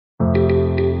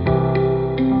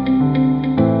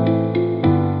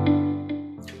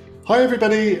Hi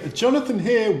everybody, Jonathan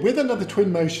here with another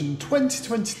Twinmotion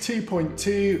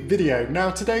 2022.2 video.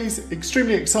 Now today's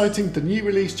extremely exciting, the new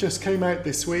release just came out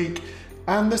this week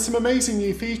and there's some amazing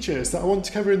new features that I want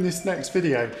to cover in this next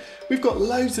video. We've got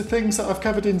loads of things that I've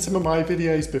covered in some of my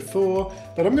videos before,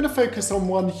 but I'm going to focus on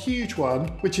one huge one,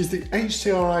 which is the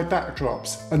HDRI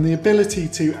backdrops and the ability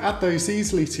to add those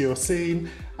easily to your scene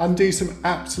and do some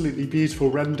absolutely beautiful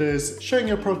renders showing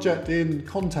your project in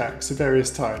context of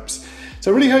various types.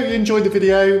 So I really hope you enjoyed the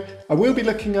video. I will be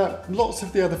looking at lots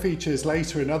of the other features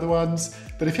later in other ones,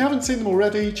 but if you haven't seen them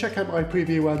already, check out my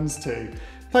preview ones too.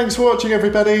 Thanks for watching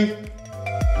everybody.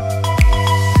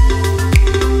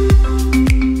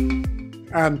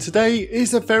 And today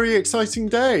is a very exciting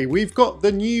day. We've got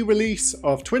the new release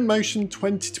of Twinmotion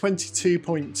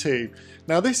 2022.2.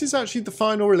 Now this is actually the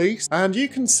final release, and you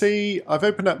can see I've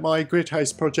opened up my grid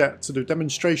house project, sort of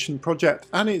demonstration project,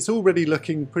 and it's already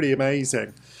looking pretty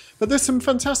amazing. But there's some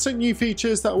fantastic new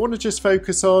features that I want to just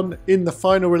focus on in the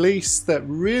final release that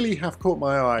really have caught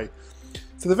my eye.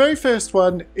 So the very first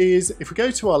one is, if we go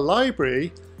to our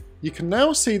library, you can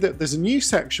now see that there's a new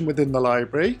section within the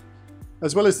library,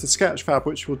 as well as the Sketchfab,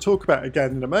 which we'll talk about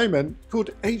again in a moment, called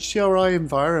HDRI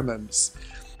environments.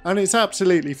 And it's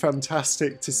absolutely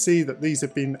fantastic to see that these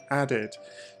have been added.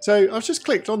 So I've just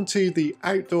clicked onto the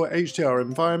outdoor HDR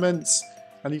environments,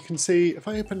 and you can see if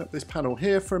I open up this panel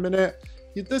here for a minute,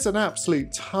 there's an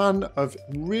absolute ton of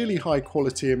really high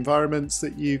quality environments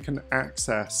that you can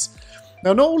access.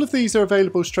 Now not all of these are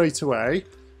available straight away.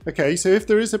 Okay, so if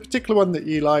there is a particular one that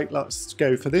you like, let's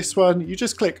go for this one. You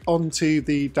just click onto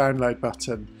the download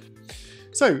button.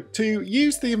 So to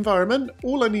use the environment,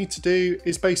 all I need to do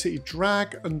is basically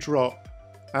drag and drop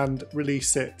and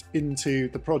release it into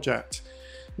the project.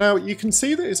 Now you can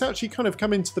see that it's actually kind of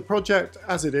come into the project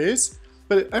as it is,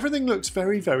 but everything looks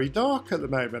very, very dark at the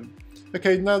moment.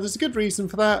 Okay, now there's a good reason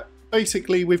for that.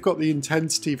 Basically, we've got the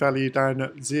intensity value down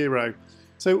at 0.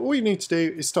 So all you need to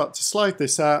do is start to slide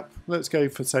this up. Let's go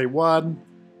for say 1.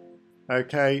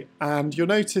 Okay, and you'll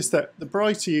notice that the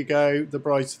brighter you go, the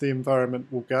brighter the environment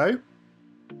will go.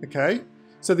 Okay,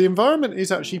 so the environment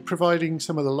is actually providing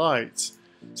some of the light.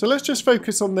 So let's just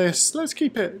focus on this. Let's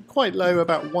keep it quite low,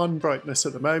 about 1 brightness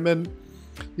at the moment.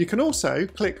 You can also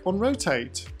click on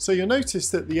rotate. So you'll notice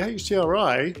that the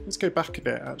HDRI, let's go back a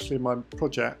bit actually in my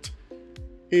project,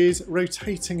 is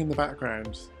rotating in the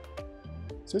background.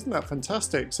 So isn't that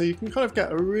fantastic? So you can kind of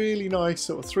get a really nice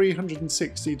sort of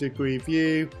 360-degree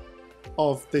view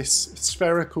of this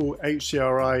spherical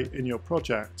HDRI in your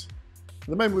project. At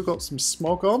the moment we've got some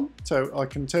smog on, so I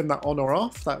can turn that on or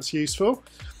off, that's useful.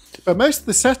 But most of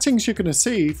the settings you're going to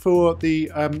see for the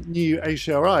new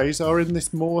HDRIs are in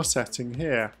this more setting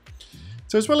here.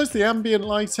 So as well as the ambient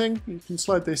lighting, you can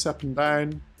slide this up and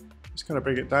down. Just kind of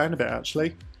bring it down a bit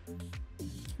actually.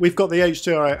 We've got the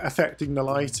HDRI affecting the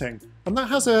lighting, and that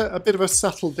has a bit of a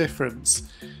subtle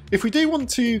difference. If we do want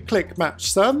to click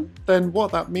match sun, then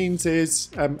what that means is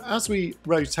as we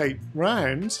rotate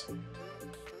round,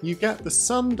 you get the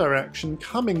sun direction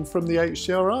coming from the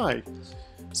HDRI.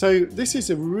 So this is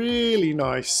a really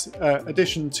nice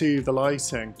addition to the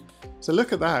lighting. So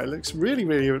look at that, it looks really,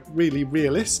 really, really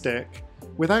realistic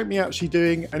without me actually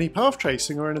doing any path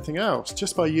tracing or anything else,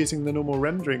 just by using the normal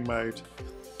rendering mode.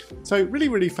 So really,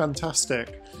 really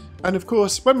fantastic. And of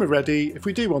course, when we're ready, if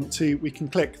we do want to, we can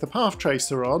click the path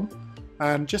tracer on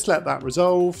and just let that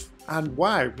resolve. And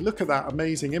wow, look at that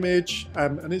amazing image.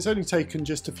 And it's only taken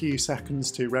just a few seconds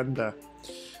to render.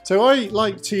 So I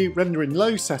like to render in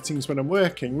low settings when I'm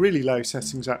working, really low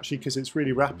settings actually, because it's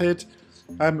really rapid.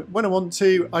 When I want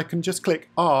to, I can just click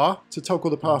R to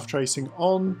toggle the path tracing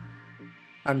on,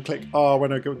 and click R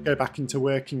when I go back into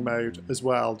working mode as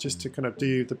well, just to kind of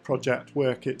do the project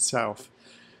work itself.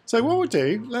 So what we'll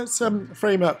do, let's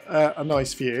frame up a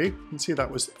nice view. You can see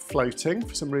that was floating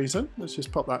for some reason. Let's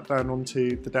just pop that down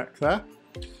onto the deck there.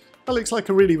 That looks like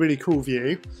a really, really cool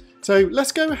view. So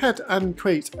let's go ahead and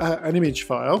create an image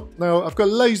file. Now I've got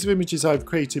loads of images I've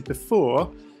created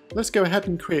before. Let's go ahead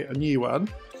and create a new one.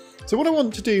 So what I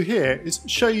want to do here is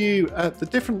show you the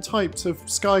different types of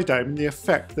sky dome and the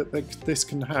effect that this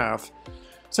can have.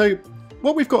 So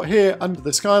what we've got here under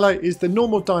the skylight is the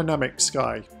normal dynamic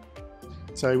sky.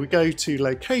 So we go to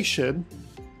location,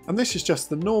 and this is just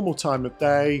the normal time of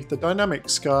day, the dynamic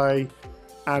sky,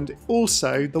 and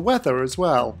also the weather as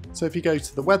well. So if you go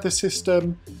to the weather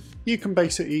system, you can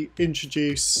basically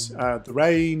introduce the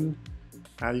rain,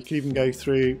 and you can even go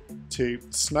through to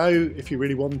snow if you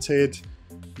really wanted,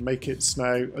 make it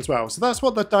snow as well. So that's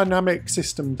what the dynamic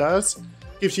system does.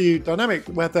 Gives you dynamic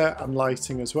weather and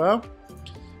lighting as well.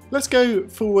 Let's go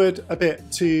forward a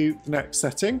bit to the next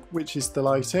setting, which is the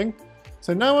lighting.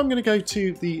 So now I'm going to go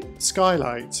to the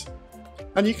skylight,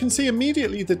 and you can see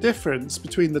immediately the difference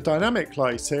between the dynamic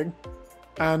lighting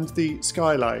and the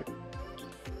skylight.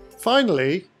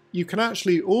 Finally, you can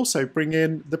actually also bring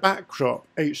in the backdrop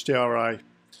HDRI.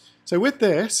 So with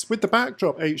this, with the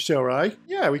backdrop HDRI,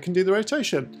 yeah, we can do the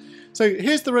rotation. So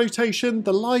here's the rotation.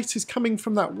 The light is coming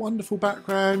from that wonderful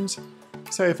background.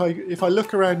 So if I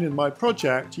look around in my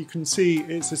project, you can see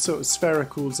it's a sort of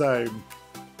spherical zone.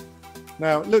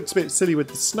 Now it looks a bit silly with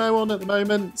the snow on at the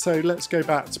moment, so let's go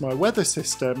back to my weather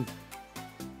system,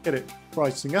 get it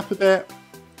brightening up a bit,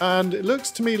 and it looks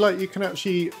to me like you can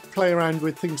actually play around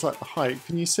with things like the height.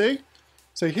 Can you see?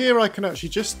 So here I can actually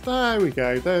just, there we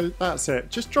go, that's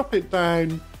it. Just drop it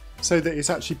down so that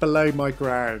it's actually below my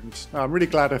ground. I'm really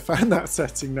glad I found that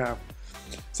setting now.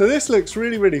 So this looks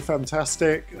really, really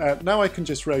fantastic. Now I can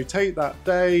just rotate that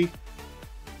day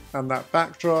and that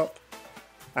backdrop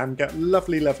and get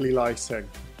lovely, lovely lighting.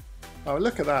 Oh,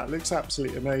 look at that, it looks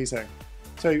absolutely amazing.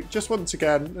 So just once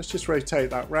again, let's just rotate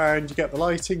that round. You get the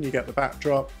lighting, you get the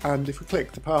backdrop, and if we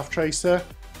click the path tracer,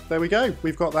 there we go.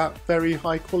 We've got that very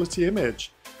high quality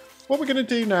image. What we're going to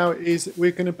do now is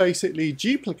we're going to basically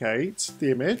duplicate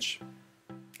the image.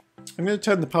 I'm going to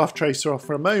turn the path tracer off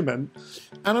for a moment,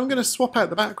 and I'm going to swap out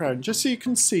the background just so you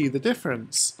can see the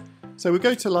difference. So we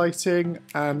go to lighting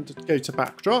and go to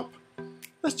backdrop.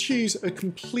 Let's choose a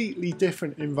completely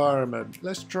different environment.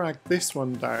 Let's drag this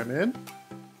one down in.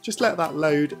 Just let that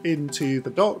load into the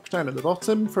dock down at the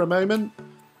bottom for a moment.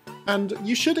 And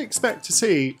you should expect to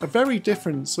see a very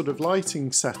different sort of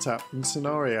lighting setup and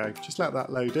scenario. Just let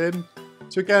that load in.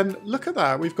 So again, look at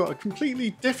that. We've got a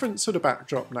completely different sort of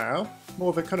backdrop now. More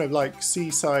of a kind of like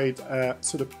seaside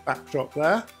sort of backdrop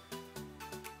there.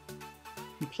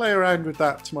 And play around with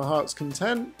that to my heart's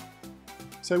content.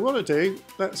 So what I do,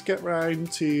 let's get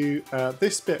round to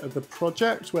this bit of the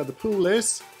project where the pool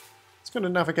is. It's going to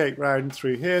navigate round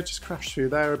through here, just crash through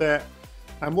there a bit.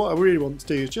 And what I really want to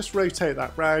do is just rotate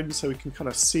that round so we can kind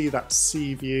of see that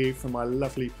sea view from my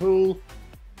lovely pool.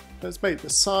 Let's make the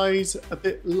size a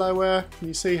bit lower. Can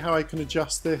you see how I can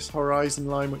adjust this horizon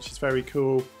line, which is very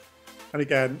cool. And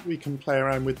again, we can play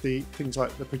around with the things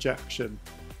like the projection.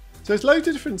 So there's loads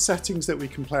of different settings that we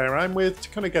can play around with to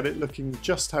kind of get it looking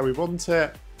just how we want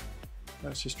it.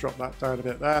 Let's just drop that down a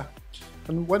bit there.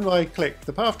 And when I click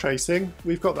the path tracing,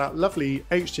 we've got that lovely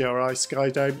HDRI sky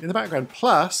dome in the background,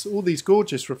 plus all these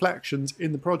gorgeous reflections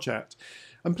in the project.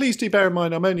 And please do bear in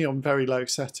mind, I'm only on very low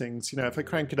settings. You know, if I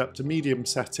crank it up to medium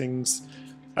settings,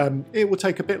 it will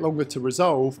take a bit longer to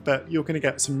resolve, but you're going to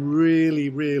get some really,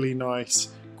 really nice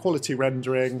quality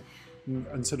rendering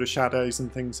and sort of shadows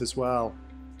and things as well.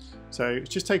 So it's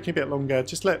just taking a bit longer.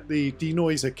 Just let the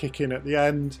denoiser kick in at the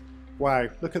end. Wow,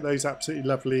 look at those absolutely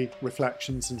lovely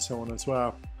reflections and so on as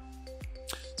well.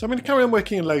 So I'm going to carry on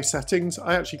working in low settings.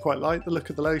 I actually quite like the look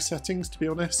of the low settings, to be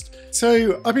honest.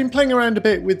 So I've been playing around a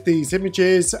bit with these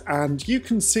images, and you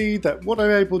can see that what I'm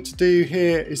able to do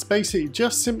here is basically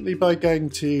just simply by going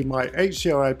to my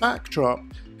HDRI backdrop,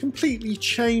 completely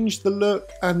change the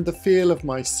look and the feel of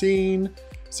my scene.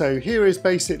 So here is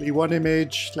basically one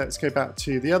image. Let's go back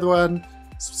to the other one.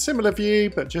 Similar view,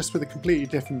 but just with a completely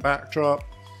different backdrop.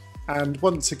 And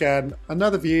once again,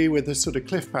 another view with a sort of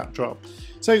cliff backdrop.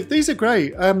 So these are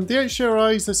great. The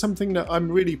HDRIs are something that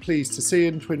I'm really pleased to see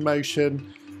in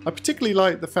Twinmotion. I particularly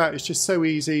like the fact it's just so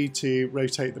easy to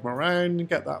rotate them around and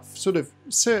get that sort of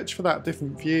search for that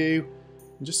different view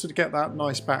and just sort of get that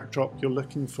nice backdrop you're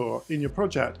looking for in your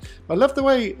project. I love the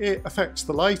way it affects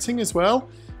the lighting as well,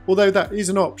 although that is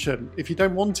an option. If you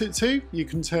don't want it to, you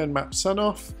can turn Map Sun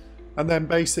off, and then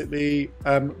basically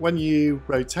when you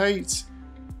rotate,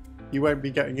 you won't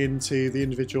be getting into the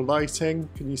individual lighting,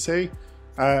 can you see?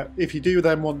 If you do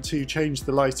then want to change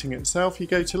the lighting itself, you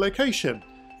go to location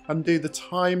and do the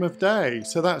time of day.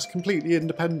 So that's completely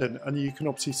independent, and you can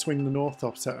obviously swing the north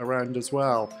offset around as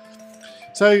well.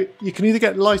 So you can either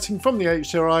get lighting from the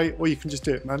HDRI or you can just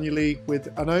do it manually with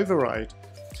an override.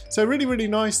 So really, really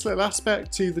nice little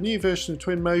aspect to the new version of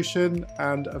Twinmotion,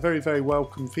 and a very, very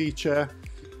welcome feature.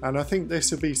 And I think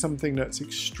this will be something that's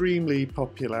extremely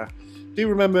popular. Do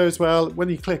remember as well, when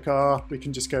you click R, we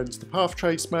can just go into the path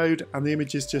trace mode, and the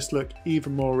images just look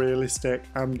even more realistic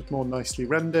and more nicely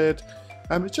rendered.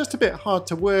 It's just a bit hard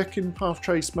to work in path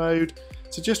trace mode,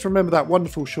 so just remember that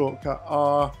wonderful shortcut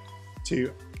R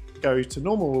to go to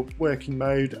normal working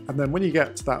mode, and then when you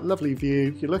get to that lovely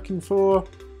view you're looking for,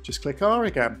 just click R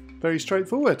again. Very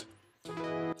straightforward.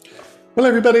 Well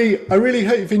everybody, I really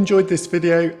hope you've enjoyed this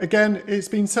video. Again, it's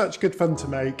been such good fun to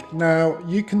make. Now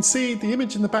you can see the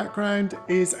image in the background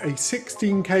is a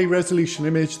 16K resolution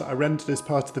image that I rendered as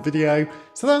part of the video.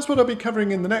 So that's what I'll be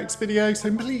covering in the next video,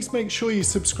 so please make sure you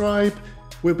subscribe.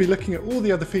 We'll be looking at all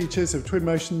the other features of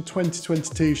Twinmotion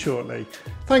 2022 shortly.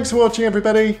 Thanks for watching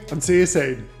everybody, and see you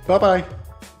soon. Bye bye.